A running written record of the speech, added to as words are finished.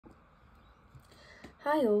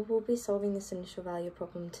Hi all, we'll be solving this initial value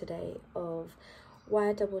problem today of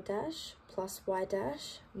y double dash plus y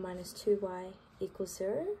dash minus 2y equals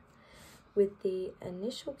 0 with the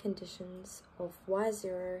initial conditions of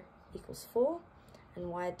y0 equals 4 and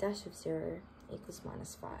y dash of 0 equals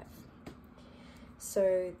minus 5.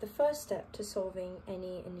 So the first step to solving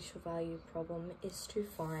any initial value problem is to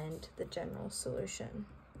find the general solution.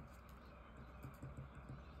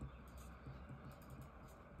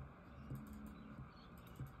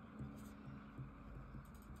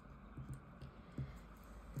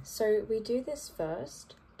 So we do this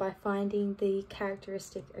first by finding the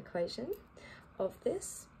characteristic equation of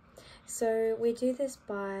this. So we do this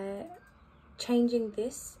by changing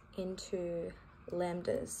this into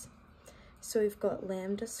lambdas. So we've got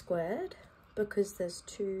lambda squared because there's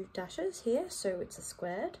two dashes here, so it's a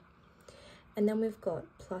squared. And then we've got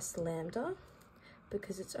plus lambda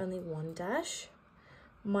because it's only one dash,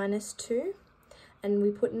 minus 2. And we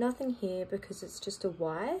put nothing here because it's just a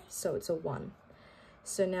y, so it's a 1.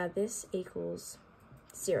 So now this equals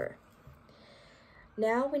 0.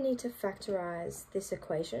 Now we need to factorize this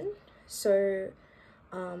equation. So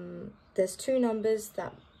there's two numbers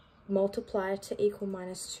that multiply to equal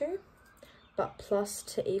minus 2, but plus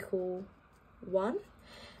to equal 1.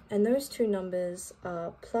 And those two numbers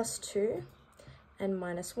are plus 2 and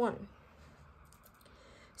minus 1.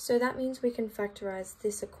 So that means we can factorize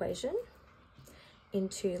this equation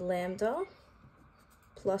into lambda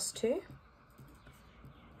plus 2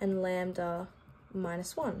 and lambda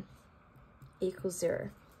minus 1 equals 0.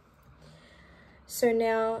 So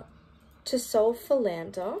now to solve for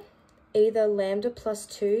lambda, either lambda plus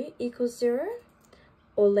 2 equals 0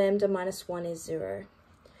 or lambda minus 1 is 0.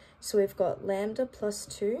 So we've got lambda plus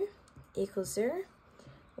 2 equals 0,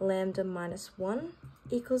 lambda minus 1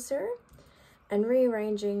 equals 0, and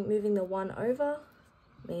rearranging, moving the 1 over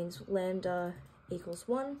means lambda equals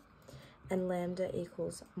 1 and lambda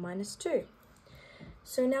equals minus 2.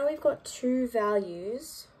 So now we've got two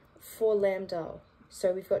values for lambda.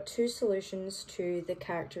 So we've got two solutions to the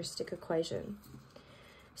characteristic equation.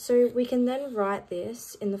 So we can then write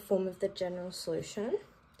this in the form of the general solution,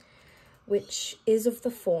 which is of the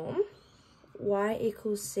form y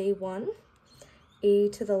equals c1 e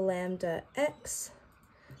to the lambda x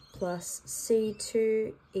plus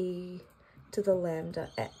c2 e to the lambda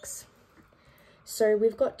x. So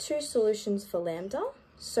we've got two solutions for lambda,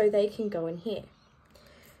 so they can go in here.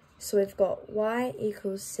 So we've got y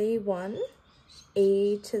equals c1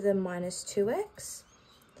 e to the minus 2x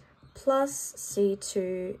plus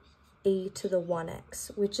c2 e to the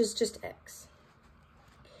 1x, which is just x.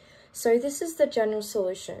 So this is the general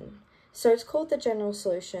solution. So it's called the general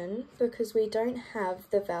solution because we don't have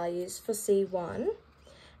the values for c1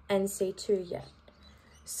 and c2 yet.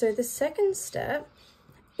 So the second step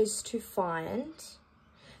is to find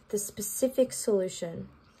the specific solution.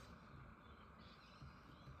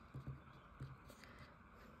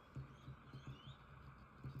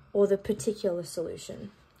 Or the particular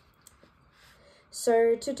solution.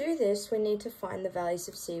 So to do this, we need to find the values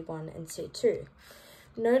of c1 and c2.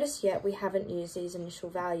 Notice yet we haven't used these initial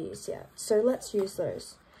values yet, so let's use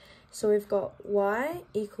those. So we've got y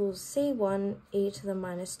equals c1 e to the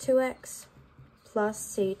minus 2x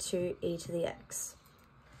plus c2 e to the x.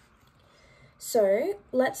 So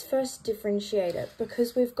let's first differentiate it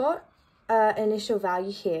because we've got an initial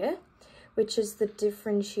value here, which is the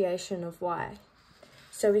differentiation of y.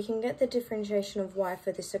 So we can get the differentiation of y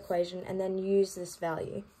for this equation and then use this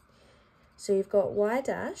value. So you've got y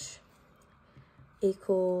dash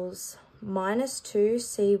equals minus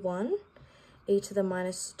 2c1 e to the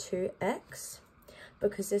minus 2x,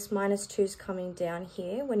 because this minus 2 is coming down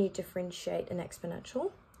here when you differentiate an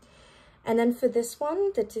exponential. And then for this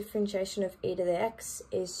one, the differentiation of e to the x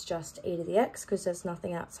is just e to the x because there's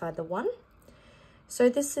nothing outside the 1. So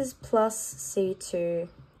this is plus c2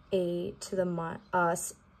 e to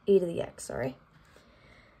the x, sorry.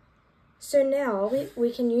 So now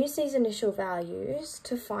we can use these initial values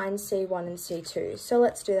to find c1 and c2. So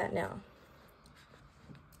let's do that now.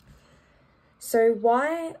 So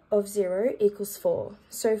y of 0 equals 4.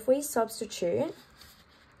 So if we substitute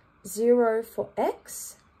 0 for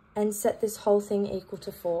x and set this whole thing equal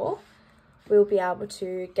to 4, we'll be able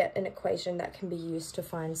to get an equation that can be used to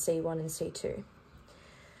find c1 and c2.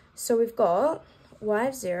 So we've got y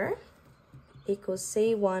of 0 equals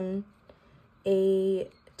c1 e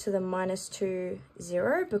to the minus 2,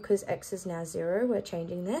 0, because x is now 0, we're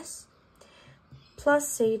changing this, plus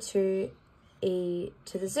c2 e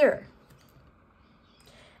to the 0.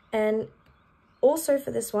 And also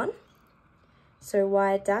for this one, so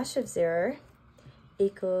y dash of 0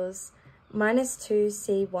 equals minus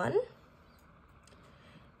 2c1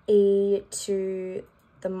 e to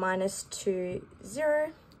the minus 2,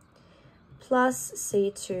 0, plus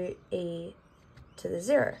c2e to the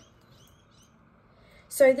 0.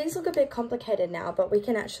 So these look a bit complicated now, but we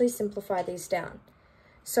can actually simplify these down.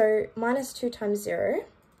 So minus 2 times 0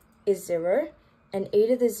 is 0, and e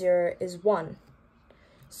to the 0 is 1.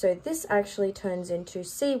 So this actually turns into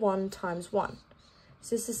c1 times 1.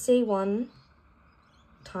 So this is c1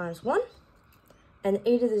 times 1, and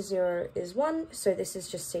e to the 0 is 1, so this is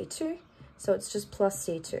just c2, so it's just plus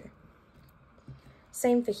c2.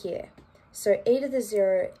 Same for here. So e to the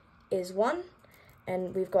 0 is 1,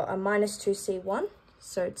 and we've got a minus 2c1,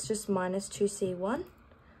 so it's just minus 2c1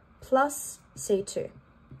 plus c2,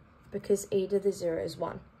 because e to the 0 is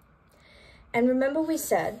 1. And remember we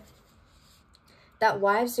said that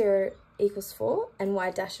y of 0 equals 4 and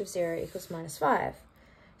y dash of 0 equals minus 5.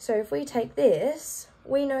 So if we take this,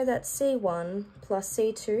 we know that c1 plus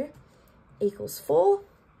c2 equals 4,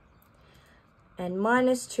 and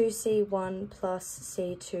minus 2c1 plus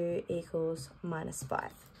c2 equals minus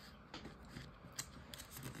 5.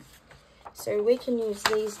 So we can use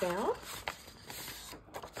these now.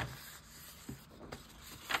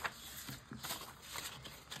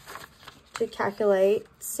 To calculate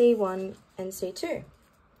c1 and c2.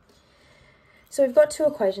 So we've got two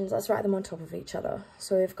equations, let's write them on top of each other.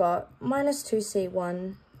 So we've got minus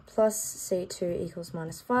 2c1 plus c2 equals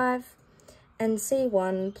minus 5, and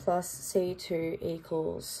c1 plus c2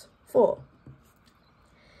 equals 4.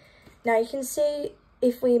 Now you can see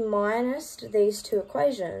if we minused these two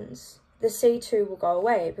equations, the c2 will go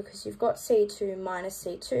away because you've got c2 minus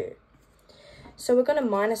c2. So we're going to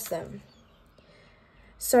minus them.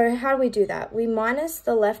 So how do we do that? We minus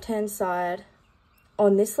the left-hand side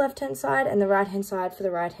on this left-hand side and the right-hand side for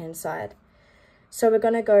the right-hand side. So we're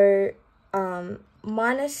going to go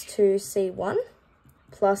minus 2c1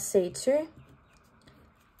 plus c2.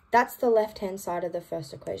 That's the left-hand side of the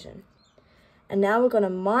first equation. And now we're going to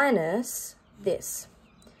minus this,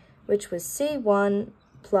 which was c1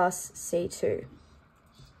 plus c2.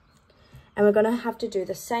 And we're going to have to do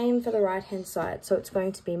the same for the right-hand side. So it's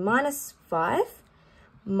going to be minus 5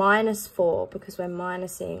 minus 4, because we're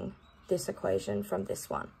minusing this equation from this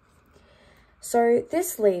one. So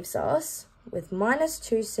this leaves us with minus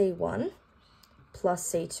 2c1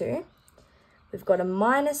 plus c2. We've got a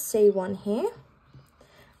minus c1 here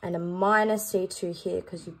and a minus c2 here,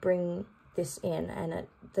 because you bring this in and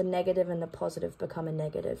the negative and the positive become a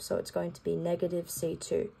negative. So it's going to be negative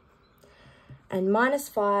c2. And minus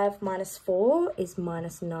 5 minus 4 is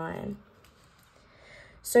minus 9.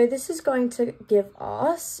 So this is going to give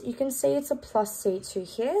us, you can see it's a plus c2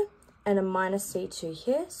 here and a minus c2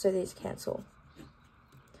 here, so these cancel.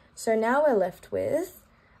 So now we're left with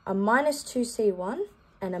a minus 2c1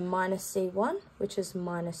 and a minus c1, which is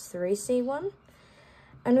minus 3c1,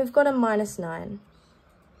 and we've got a minus 9.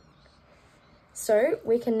 So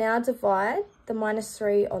we can now divide the minus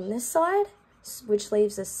 3 on this side, which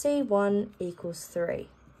leaves us c1 equals 3.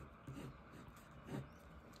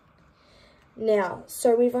 Now,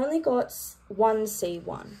 so we've only got one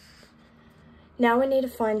c1. Now we need to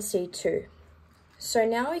find c2. So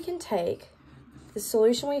now we can take the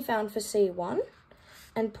solution we found for c1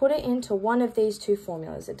 and put it into one of these two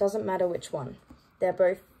formulas. It doesn't matter which one. They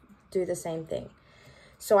both do the same thing.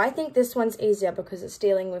 So I think this one's easier because it's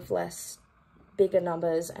dealing with less bigger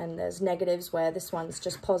numbers, and there's negatives, where this one's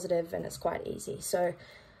just positive and it's quite easy. So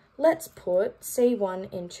let's put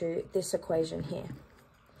c1 into this equation here.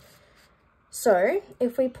 So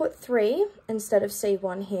if we put 3 instead of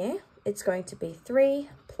c1 here, it's going to be 3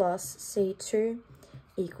 plus c2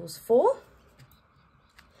 equals 4,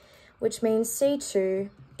 which means c2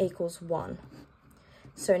 equals 1.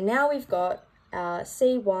 So now we've got our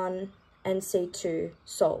c1 and c2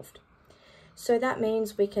 solved. So that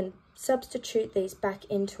means we can substitute these back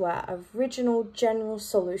into our original general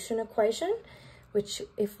solution equation, which,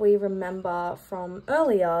 if we remember from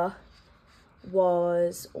earlier,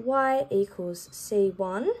 was y equals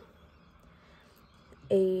c1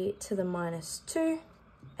 e to the minus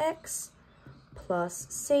 2x plus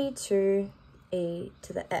c2 e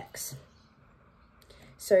to the x.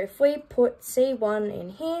 So if we put c1 in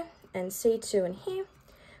here and c2 in here,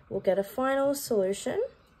 we'll get a final solution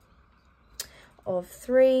of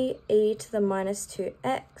 3e to the minus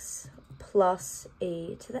 2x plus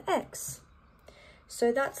e to the x.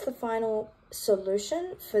 So that's the final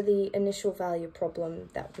solution for the initial value problem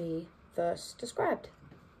that we first described.